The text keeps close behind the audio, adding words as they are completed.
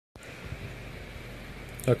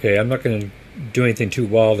Okay, I'm not going to do anything too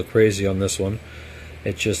wild or crazy on this one.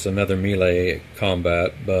 It's just another melee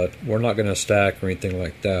combat, but we're not going to stack or anything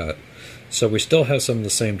like that. So we still have some of the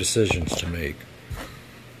same decisions to make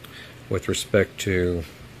with respect to...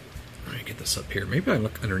 Let me get this up here. Maybe I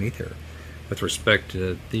look underneath here. With respect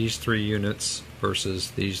to these 3 units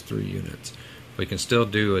versus these 3 units. We can still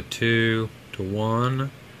do a 2 to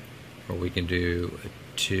 1, or we can do a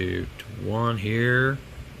 2 to 1 here,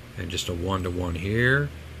 and just a 1 to 1 here,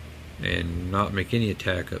 and not make any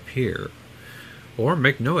attack up here. Or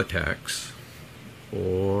make no attacks.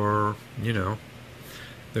 Or, you know,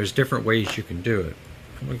 there's different ways you can do it.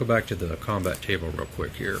 I'm going to go back to the combat table real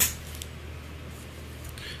quick here.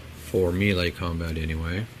 For melee combat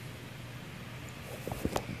anyway.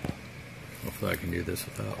 Hopefully I can do this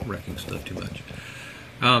without wrecking stuff too much.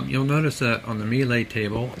 You'll notice that on the melee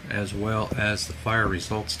table as well as the fire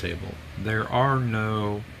results table, there are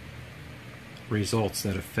no results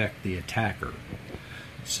that affect the attacker.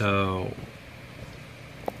 So,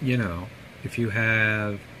 you know, if you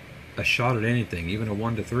have a shot at anything, even a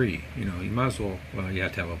 1 to 3, you know, you might as well, you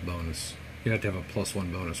have to have a bonus. You have to have a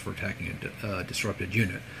 +1 bonus for attacking a disrupted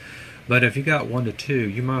unit. But if you got 1 to 2,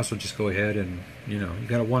 you might as well just go ahead and, you know, you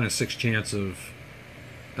got a 1 in 6 chance of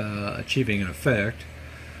achieving an effect.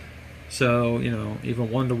 So, you know, even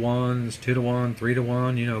 1 to 1s, 2 to 1, 3 to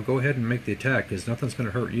 1, you know, go ahead and make the attack because nothing's going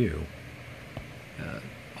to hurt you.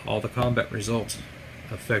 All the combat results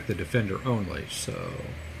affect the defender only. So,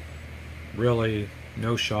 really,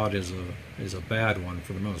 no shot is a bad one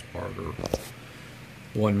for the most part, or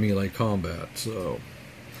one melee combat. So,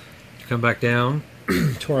 come back down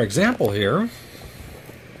to our example here.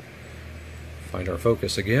 Find our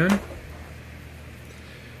focus again.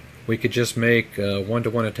 We could just make a 1 to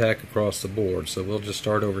 1 attack across the board. So we'll just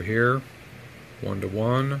start over here. 1 to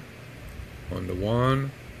 1, 1 to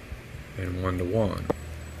 1, and 1 to 1.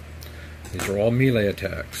 These are all melee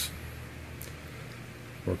attacks.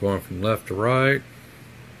 We're going from left to right.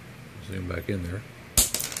 Zoom back in there.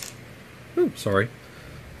 Ooh, sorry.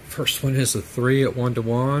 First one is a 3 at 1 to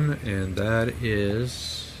 1, and that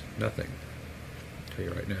is nothing. I'll tell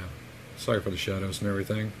you right now. Sorry for the shadows and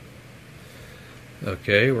everything.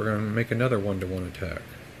 Okay, we're going to make another 1 to 1 attack.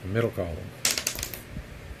 The middle column.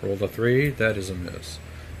 Roll the 3, that is a miss.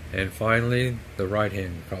 And finally, the right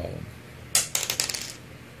hand column.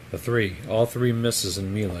 The 3. All 3 misses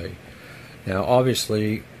in melee. Now,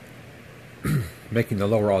 obviously, making the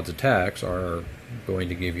lower odds attacks are going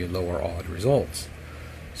to give you lower odd results.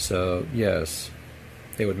 So, yes,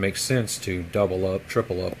 it would make sense to double up,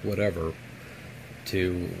 triple up, whatever,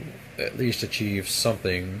 to at least achieve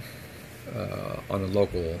something on a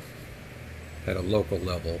local, at a local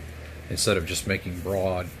level, instead of just making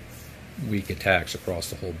broad, weak attacks across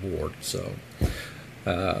the whole board. So,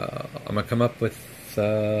 I'm going to come up with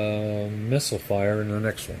missile fire in the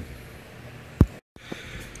next one.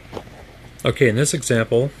 Okay, in this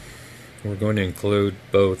example, we're going to include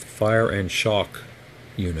both fire and shock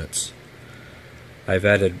units. I've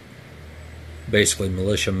added basically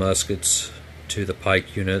militia muskets to the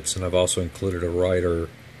pike units, and I've also included a rider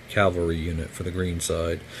cavalry unit for the green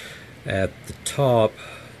side. At the top,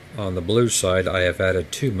 on the blue side, I have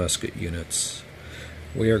added 2 musket units.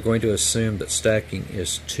 We are going to assume that stacking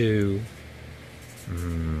is 2.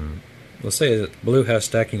 Let's say that blue has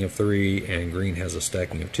stacking of 3 and green has a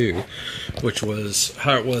stacking of 2, which was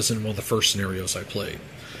how it was in one of the first scenarios I played.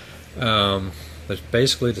 It's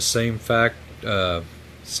basically the same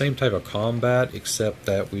same type of combat, except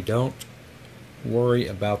that we don't worry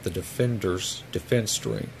about the defender's defense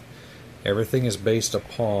strength. Everything is based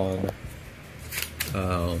upon,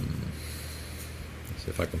 let's see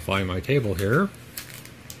if I can find my table here.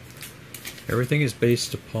 Everything is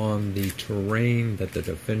based upon the terrain that the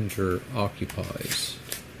defender occupies.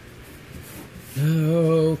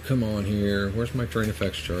 Oh, come on here. Where's my terrain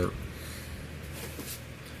effects chart?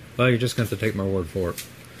 Well, you're just going to have to take my word for it.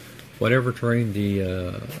 Whatever terrain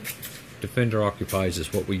the defender occupies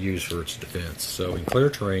is what we use for its defense. So in clear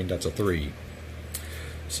terrain, that's a 3.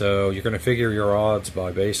 So you're going to figure your odds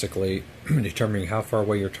by basically determining how far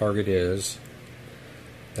away your target is.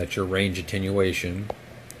 That's your range attenuation.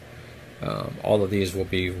 All of these will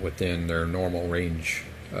be within their normal range,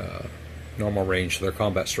 so their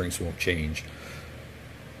combat strengths won't change.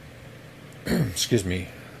 Excuse me.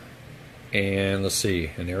 And let's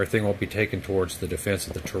see, and everything will be taken towards the defense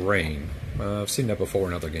of the terrain. I've seen that before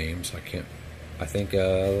in other games. I think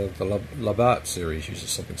the Labat series uses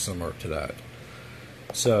something similar to that.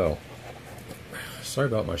 So, sorry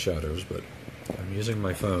about my shadows, but I'm using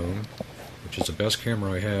my phone, which is the best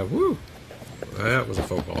camera I have. Woo! That was a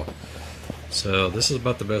faux pas. So this is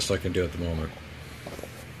about the best I can do at the moment.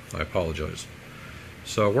 I apologize.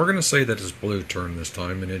 So we're going to say that it's blue turn this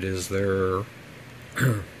time, and it is their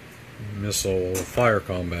missile fire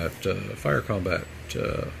combat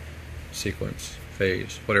sequence,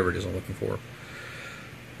 phase, whatever it is I'm looking for.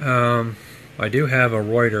 I do have a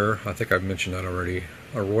Reuter, I think I've mentioned that already,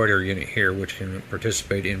 a Reuter unit here which can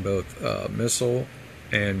participate in both missile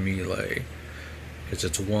and melee, because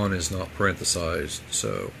its one is not parenthesized,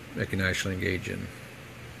 so it can actually engage in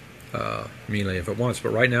melee if it wants.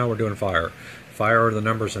 But right now we're doing fire. Fire are the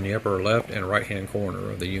numbers in the upper left and right hand corner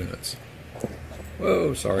of the units.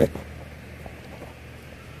 Whoa, sorry.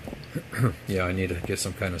 Yeah, I need to get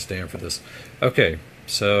some kind of stand for this. Okay,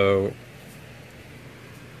 so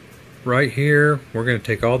right here we're going to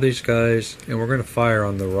take all these guys and we're going to fire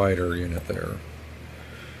on the Reuter unit there.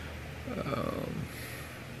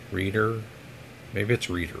 Reader, maybe it's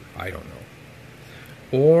Reader, I don't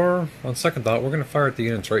know. Or on second thought, we're going to fire at the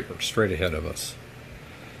units right straight ahead of us.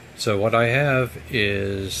 So what I have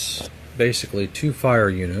is basically 2 fire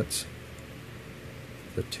units,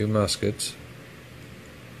 the 2 muskets,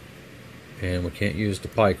 and we can't use the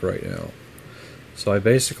pike right now. So I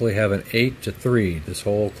basically have an 8 to 3. This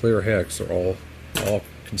whole clear hex are all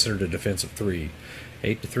considered a defensive 3.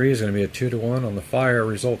 8 to 3 is going to be a 2 to 1 on the fire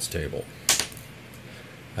results table.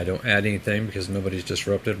 I don't add anything because nobody's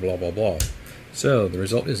disrupted, blah blah blah. So the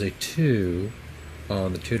result is a 2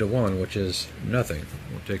 on the 2 to 1, which is nothing.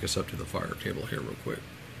 We'll take us up to the fire table here real quick.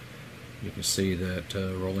 You can see that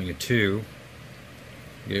rolling a 2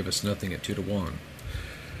 gave us nothing at 2 to 1.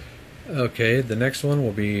 Okay, the next one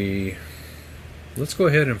will be, let's go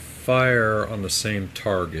ahead and fire on the same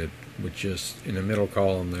target, which is in the middle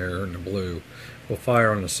column there in the blue. We'll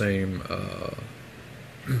fire on the same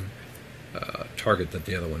target that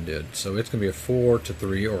the other one did. So it's going to be a 4 to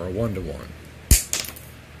 3 or a 1 to 1.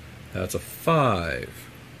 That's a 5.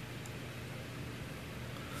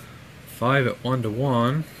 5 at 1 to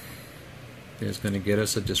 1 is going to get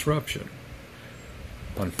us a disruption.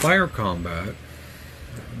 On fire combat,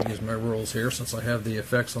 I'll use my rules here since I have the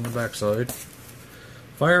effects on the backside.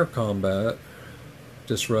 Fire combat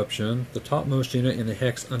disruption, the topmost unit in the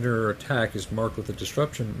hex under attack is marked with a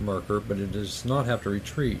disruption marker, but it does not have to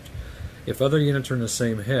retreat. If other units are in the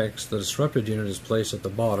same hex, the disrupted unit is placed at the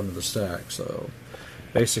bottom of the stack. So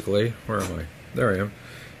basically, where am I? There I am.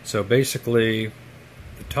 So basically,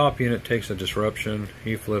 the top unit takes a disruption,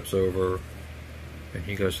 he flips over, and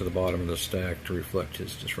he goes to the bottom of the stack to reflect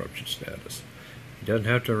his disruption status. He doesn't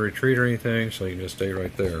have to retreat or anything, so he can just stay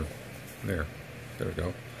right there. There we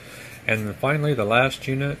go. And then finally, the last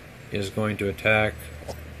unit is going to attack.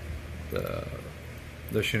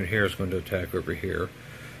 This unit here is going to attack over here.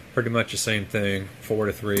 Pretty much the same thing, 4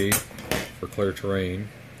 to 3 for clear terrain.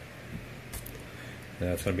 And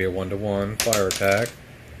that's going to be a 1 to 1 fire attack.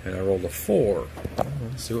 And I rolled a 4.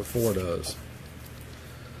 Let's see what 4 does.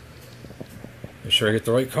 Make sure I get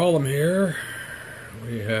the right column here.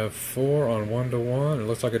 We have 4 on 1 to 1. It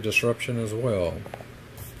looks like a disruption as well.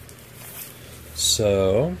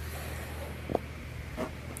 So,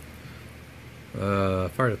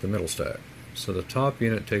 fired at the middle stack. So the top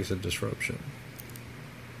unit takes a disruption.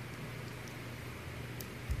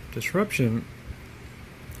 Disruption,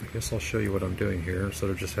 I guess I'll show you what I'm doing here instead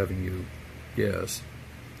of just having you guess.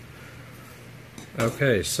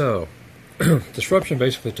 Okay, so disruption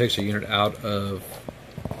basically takes a unit out of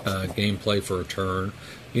gameplay for a turn.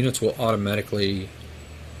 Units will automatically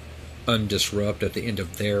undisrupt at the end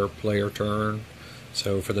of their player turn.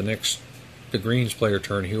 So for the Green's player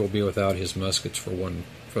turn, he will be without his muskets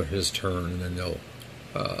for his turn, and then they'll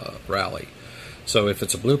rally. So if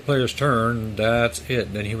it's a blue player's turn, that's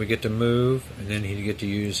it. Then he would get to move, and then he'd get to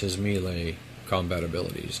use his melee combat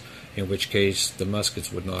abilities, in which case the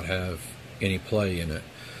muskets would not have any play in it.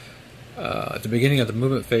 At the beginning of the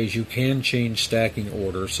movement phase, you can change stacking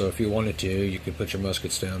order, so if you wanted to, you could put your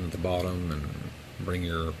muskets down at the bottom and bring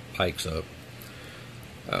your pikes up.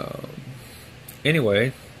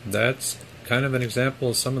 Anyway, that's kind of an example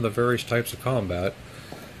of some of the various types of combat.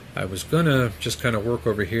 I was gonna just kind of work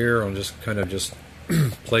over here on just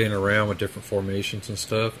playing around with different formations and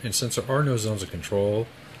stuff, and since there are no zones of control,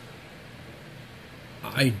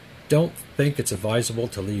 I don't think it's advisable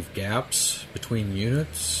to leave gaps between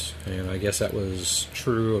units, and I guess that was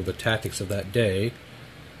true of the tactics of that day.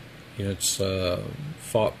 Units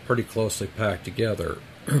fought pretty closely packed together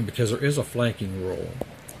because there is a flanking rule.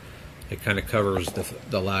 It kind of covers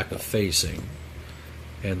the lack of facing,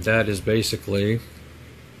 and that is basically,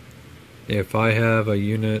 if I have a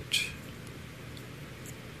unit,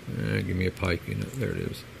 give me a pike unit, there it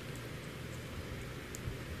is.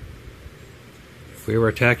 If we were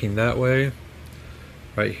attacking that way,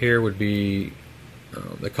 right here would be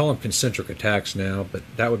They call them concentric attacks now, but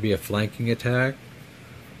that would be a flanking attack.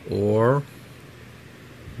 Or,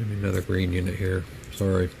 give me another green unit here.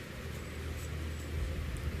 Sorry.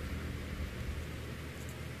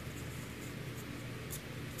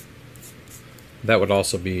 That would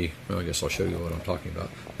also be, well, I guess I'll show you what I'm talking about.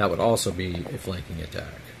 That would also be a flanking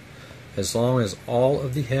attack. As long as all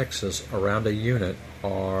of the hexes around a unit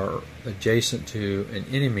are adjacent to an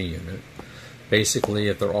enemy unit, basically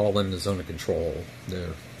if they're all in the zone of control,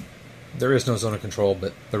 there is no zone of control,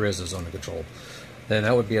 but there is a zone of control, then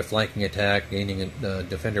that would be a flanking attack, gaining the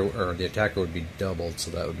defender, or the attacker would be doubled, so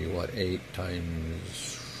that would be what, 8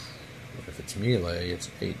 times, if it's melee, it's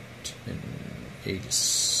 8 and 8 is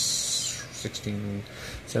 16,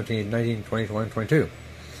 17, 19, 20, 21, 22.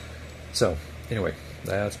 So, anyway,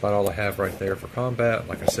 that's about all I have right there for combat.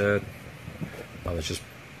 Like I said, I was just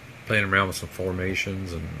playing around with some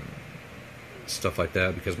formations and stuff like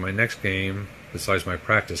that, because my next game, besides my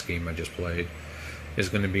practice game I just played, is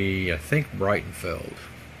going to be, I think, Breitenfeld.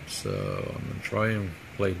 So I'm going to try and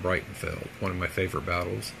play Breitenfeld, one of my favorite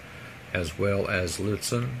battles, as well as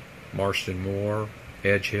Lutzen, Marston Moor,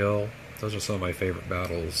 Edge Hill. Those are some of my favorite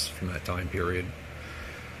battles from that time period.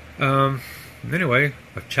 Anyway,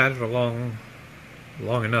 I've chatted long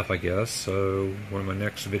enough, I guess, so when my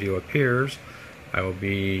next video appears, I will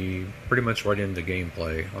be pretty much right into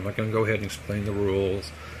gameplay. I'm not going to go ahead and explain the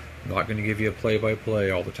rules. I'm not going to give you a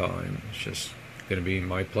play-by-play all the time. It's just going to be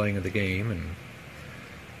my playing of the game, and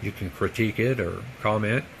you can critique it or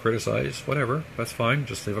comment, criticize, whatever. That's fine.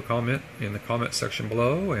 Just leave a comment in the comment section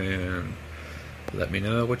below and let me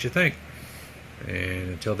know what you think. And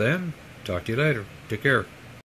until then, talk to you later. Take care.